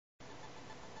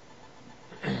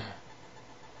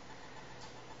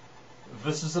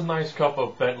This is a nice cup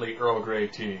of Bentley Earl Grey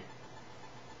tea.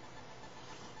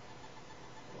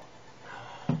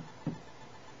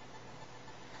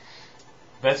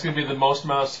 That's going to be the most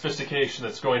amount of sophistication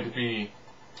that's going to be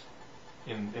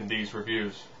in these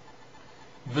reviews.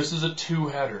 This is a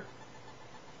two-header.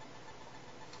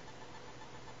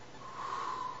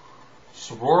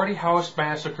 Sorority House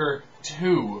Massacre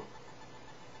 2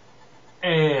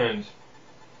 and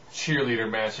Cheerleader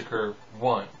Massacre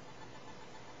 1.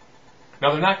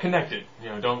 Now they're not connected. You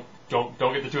know, don't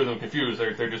get the two of them confused.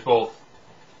 They're just both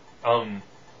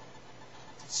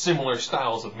similar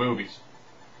styles of movies.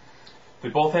 They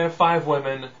both have 5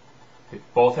 women. They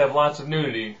both have lots of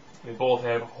nudity. They both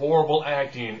have horrible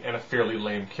acting and a fairly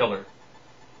lame killer.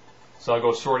 So I'll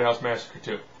go Sorority House Massacre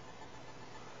 2.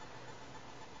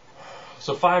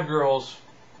 So 5 girls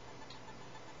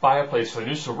buy a place for a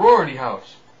new sorority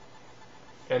house.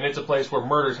 And it's a place where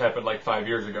murders happened like 5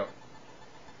 years ago.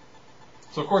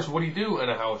 So of course, what do you do in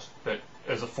a house that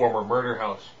is a former murder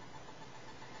house?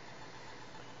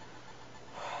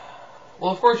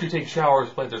 Well, of course you take showers,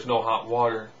 but there's no hot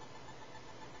water.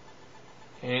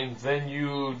 And then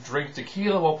you drink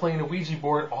tequila while playing a Ouija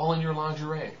board all in your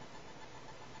lingerie.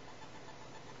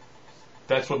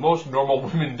 That's what most normal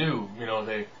women do. You know,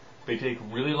 they take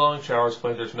really long showers,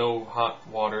 but there's no hot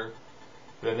water.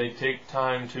 Then they take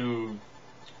time to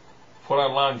put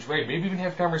on lingerie, maybe even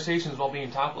have conversations while being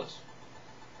topless.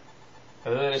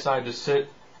 And then they decide to sit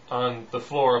on the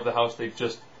floor of the house they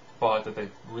just bought that they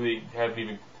really haven't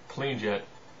even cleaned yet,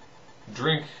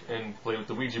 drink, and play with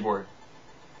the Ouija board.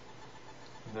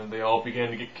 And then they all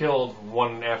begin to get killed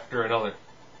one after another.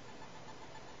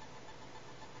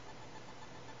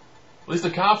 At least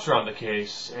the cops are on the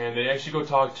case, and they actually go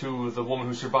talk to the woman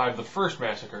who survived the first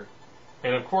massacre.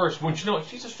 And of course, wouldn't you know it,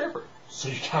 she's a stripper. So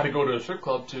you gotta go to a strip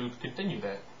club to continue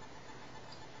that.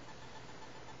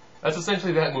 That's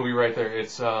essentially that movie right there.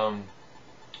 It's, I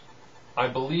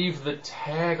believe the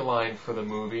tagline for the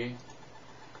movie.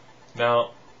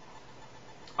 Now,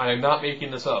 I am not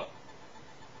making this up.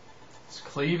 It's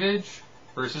cleavage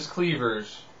versus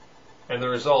cleavers, and the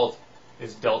result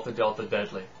is Delta Delta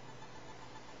Deadly.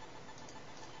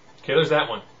 Okay, there's that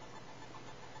one.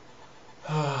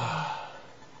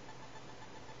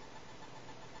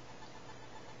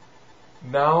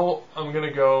 Now I'm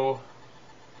gonna go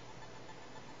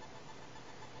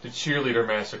to Cheerleader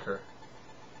Massacre.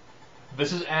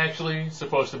 This is actually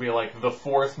supposed to be like the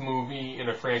 4th movie in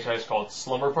a franchise called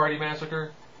Slumber Party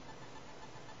Massacre.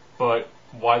 But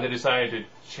why they decided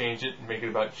to change it and make it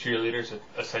about cheerleaders,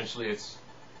 essentially it's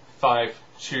 5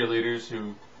 cheerleaders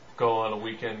who go on a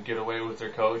weekend getaway with their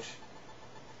coach.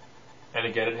 And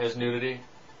again, it has nudity.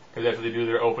 Because after they do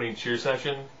their opening cheer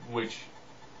session, which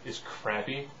is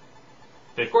crappy,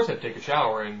 they of course have to take a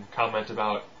shower and comment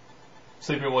about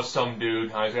sleeping with some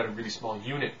dude, how he's got a really small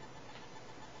unit.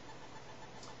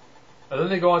 And then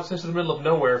they go out into the middle of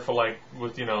nowhere for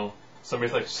with some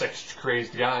of these sex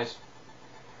crazed guys.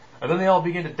 And then they all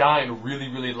begin to die in really,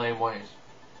 really lame ways.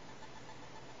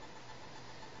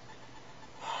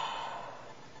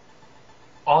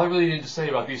 All I really need to say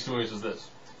about these 2 movies is this.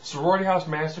 Sorority House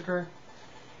Massacre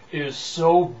is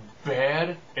so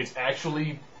bad, it's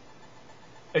actually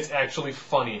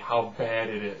funny how bad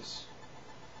it is.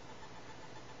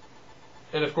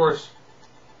 And of course,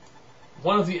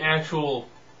 one of the actual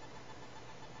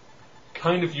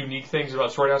kind of unique things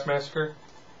about Sorority House Massacre,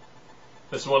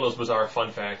 this is one of those bizarre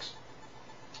fun facts,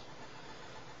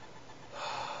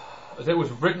 that was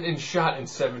written and shot in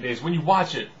 7 days. When you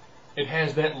watch it, it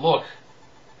has that look.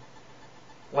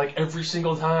 Like every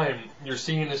single time you're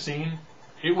seeing a scene,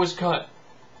 it was cut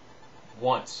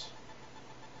once.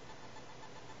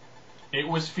 It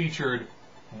was featured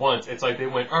once. It's like they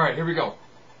went, alright, here we go.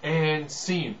 And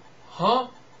scene. Huh?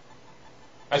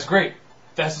 That's great.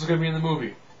 That's what's going to be in the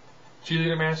movie.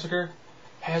 Cheerleader Massacre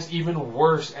has even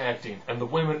worse acting, and the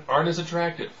women aren't as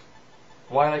attractive.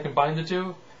 Why did I combine the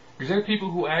 2? Because there are people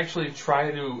who actually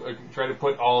try to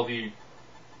put all the,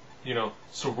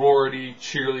 sorority,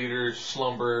 cheerleaders,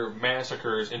 slumber,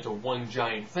 massacres into one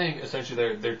giant thing.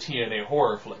 Essentially, they're TNA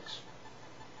horror flicks.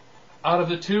 Out of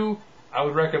the 2, I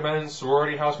would recommend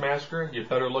Sorority House Massacre. You have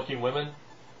better looking women,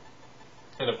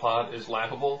 and the plot is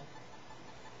laughable.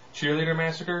 Cheerleader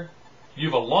Massacre, you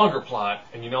have a longer plot,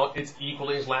 and it's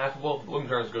equally as laughable. The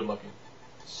women aren't as good looking.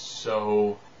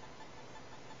 So,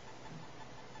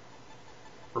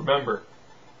 remember,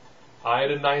 I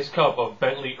had a nice cup of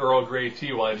Bentley Earl Grey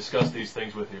tea while I discussed these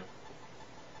things with you.